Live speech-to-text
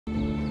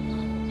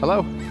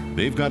Hello.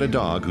 They've got a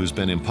dog who's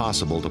been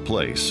impossible to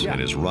place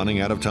and is running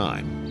out of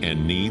time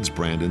and needs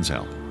Brandon's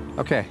help.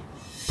 Okay.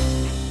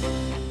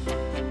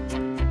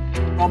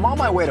 I'm on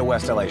my way to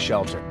West LA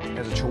shelter.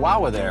 There's a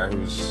Chihuahua there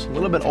who's a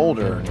little bit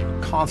older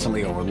and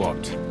constantly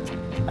overlooked.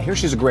 I hear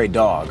she's a great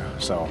dog,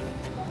 so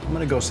I'm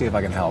gonna go see if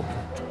I can help.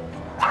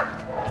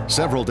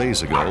 Several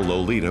days ago,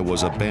 Lolita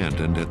was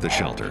abandoned at the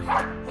shelter.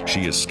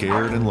 She is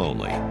scared and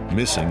lonely,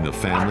 missing the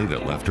family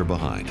that left her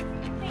behind.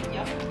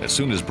 As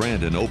soon as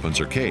Brandon opens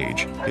her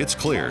cage, it's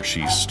clear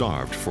she's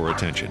starved for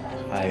attention.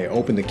 I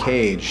opened the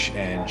cage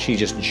and she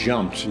just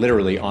jumped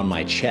literally on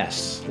my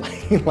chest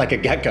like a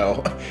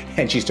gecko,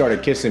 and she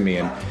started kissing me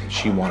and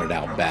she wanted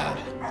out bad,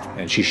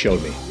 and she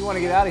showed me. You want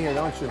to get out of here,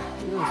 don't you?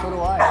 So do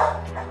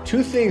I.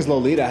 Two things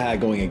Lolita had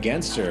going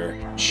against her.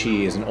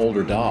 She is an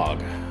older dog.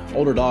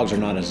 Older dogs are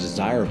not as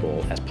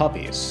desirable as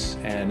puppies.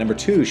 And number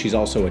two, she's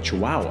also a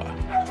Chihuahua.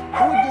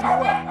 Who would give you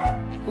up?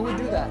 Who would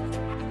do that?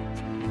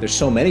 There's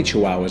so many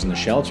Chihuahuas in the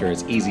shelter,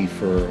 it's easy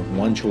for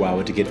one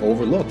Chihuahua to get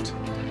overlooked.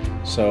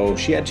 So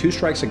she had 2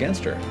 strikes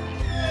against her.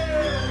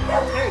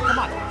 Hey, come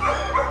on.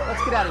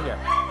 Let's get out of here.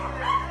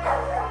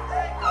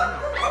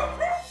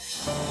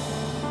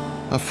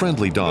 A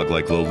friendly dog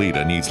like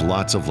Lolita needs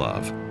lots of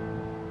love.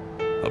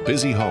 A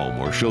busy home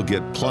where she'll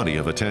get plenty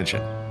of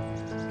attention.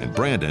 And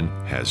Brandon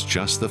has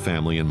just the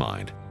family in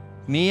mind.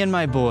 Me and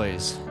my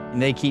boys,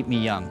 they keep me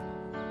young.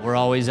 We're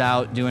always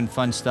out doing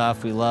fun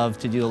stuff. We love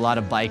to do a lot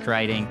of bike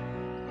riding.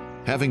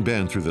 Having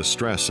been through the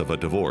stress of a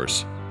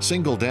divorce,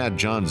 single dad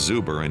John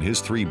Zuber and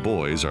his 3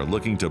 boys are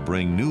looking to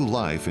bring new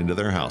life into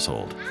their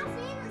household.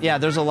 Yeah,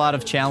 there's a lot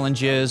of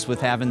challenges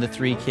with having the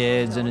 3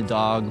 kids and a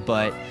dog,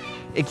 but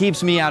it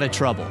keeps me out of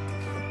trouble.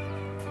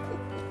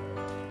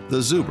 The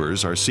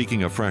Zubers are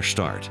seeking a fresh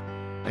start.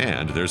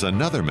 And there's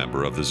another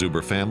member of the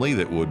Zuber family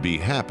that would be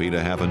happy to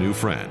have a new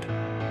friend.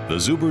 The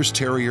Zubers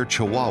Terrier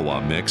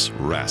Chihuahua mix,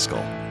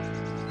 Rascal.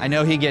 I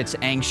know he gets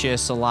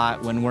anxious a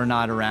lot when we're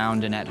not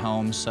around and at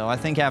home, so I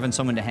think having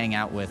someone to hang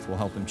out with will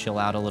help him chill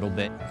out a little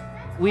bit.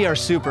 We are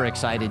super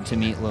excited to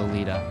meet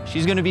Lolita.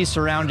 She's going to be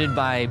surrounded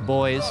by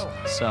boys,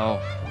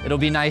 so it'll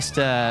be nice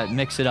to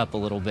mix it up a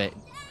little bit.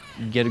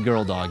 Get a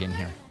girl dog in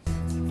here.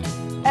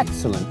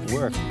 Excellent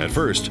work. At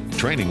first,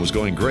 training was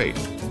going great.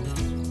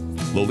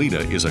 Lolita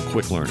is a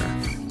quick learner.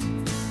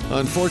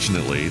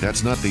 Unfortunately,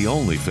 that's not the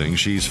only thing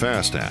she's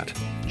fast at.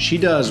 She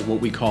does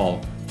what we call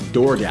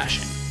door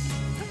dashing.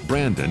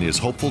 Brandon is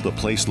hopeful to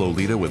place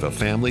Lolita with a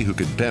family who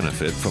could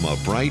benefit from a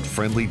bright,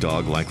 friendly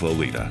dog like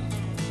Lolita.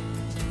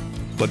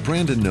 But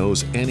Brandon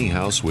knows any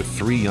house with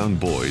 3 young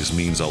boys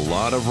means a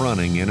lot of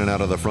running in and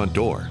out of the front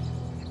door.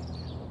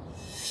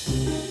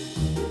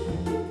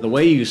 The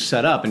way you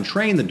set up and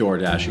train the door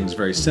dashing is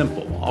very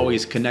simple.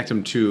 Always connect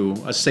them to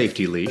a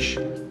safety leash,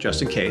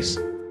 just in case.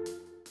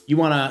 You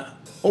want to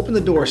open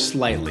the door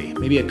slightly,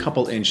 maybe a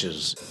couple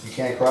inches. You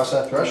can't cross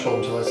that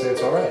threshold until I say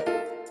it's all right.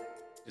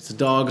 It's the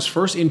dog's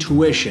first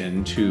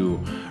intuition to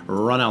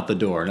run out the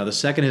door. Now, the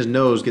second his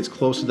nose gets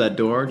close to that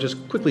door,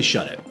 just quickly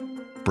shut it.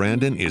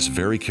 Brandon is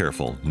very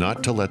careful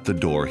not to let the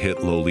door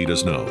hit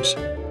Lolita's nose.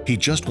 He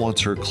just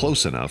wants her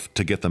close enough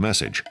to get the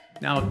message.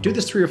 Now, do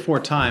this 3 or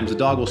 4 times, the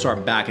dog will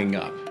start backing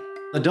up.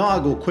 The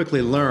dog will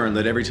quickly learn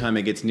that every time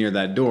it gets near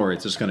that door,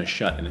 it's just going to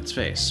shut in its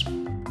face.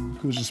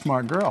 Who's a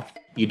smart girl?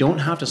 You don't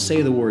have to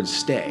say the word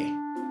stay.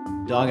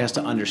 The dog has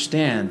to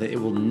understand that it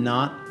will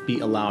not be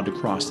allowed to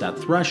cross that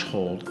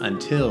threshold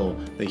until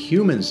the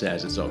human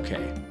says it's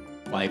okay.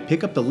 I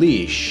pick up the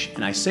leash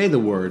and I say the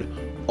word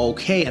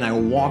okay, and I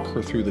walk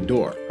her through the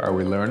door. Are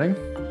we learning?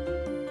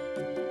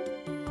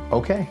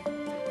 Okay.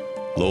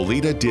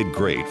 Lolita did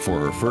great for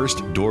her first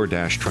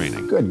DoorDash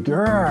training. Good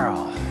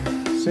girl.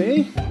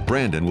 See?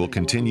 Brandon will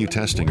continue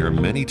testing her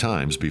many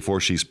times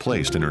before she's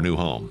placed in her new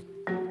home.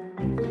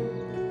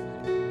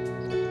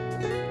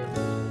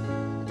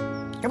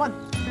 Come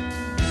on.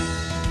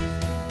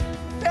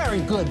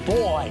 Very good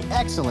boy.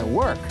 Excellent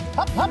work.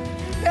 Hup, hup.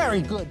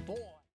 Very good boy.